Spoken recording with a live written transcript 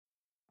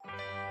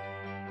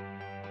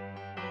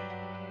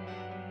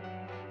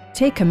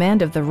Take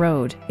command of the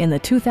road in the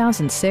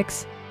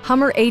 2006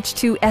 HUMMER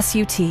H2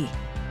 SUT.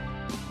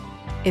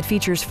 It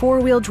features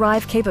four-wheel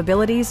drive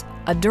capabilities,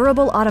 a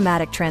durable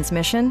automatic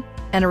transmission,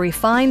 and a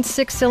refined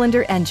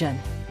six-cylinder engine.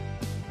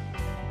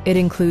 It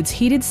includes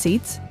heated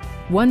seats,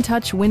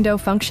 one-touch window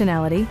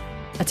functionality,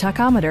 a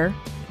tachometer,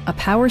 a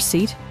power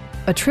seat,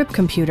 a trip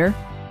computer,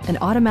 an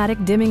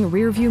automatic dimming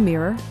rearview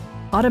mirror,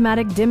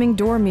 automatic dimming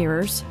door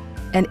mirrors,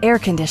 and air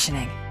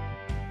conditioning.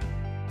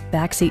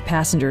 Backseat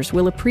passengers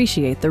will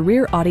appreciate the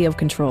rear audio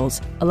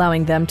controls,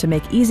 allowing them to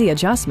make easy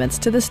adjustments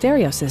to the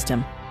stereo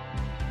system.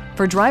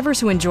 For drivers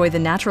who enjoy the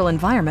natural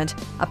environment,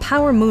 a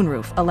power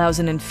moonroof allows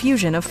an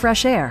infusion of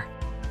fresh air.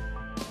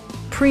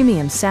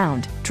 Premium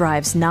sound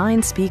drives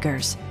 9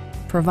 speakers,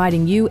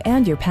 providing you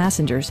and your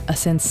passengers a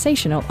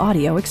sensational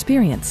audio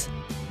experience.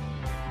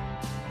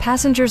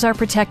 Passengers are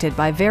protected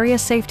by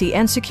various safety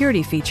and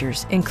security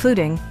features,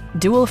 including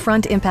dual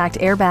front impact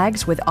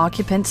airbags with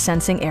occupant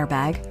sensing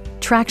airbag,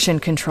 traction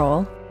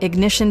control,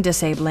 ignition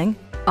disabling,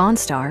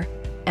 OnStar,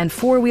 and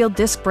four-wheel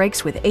disc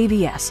brakes with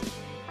ABS.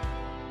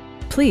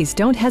 Please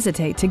don't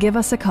hesitate to give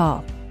us a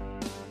call.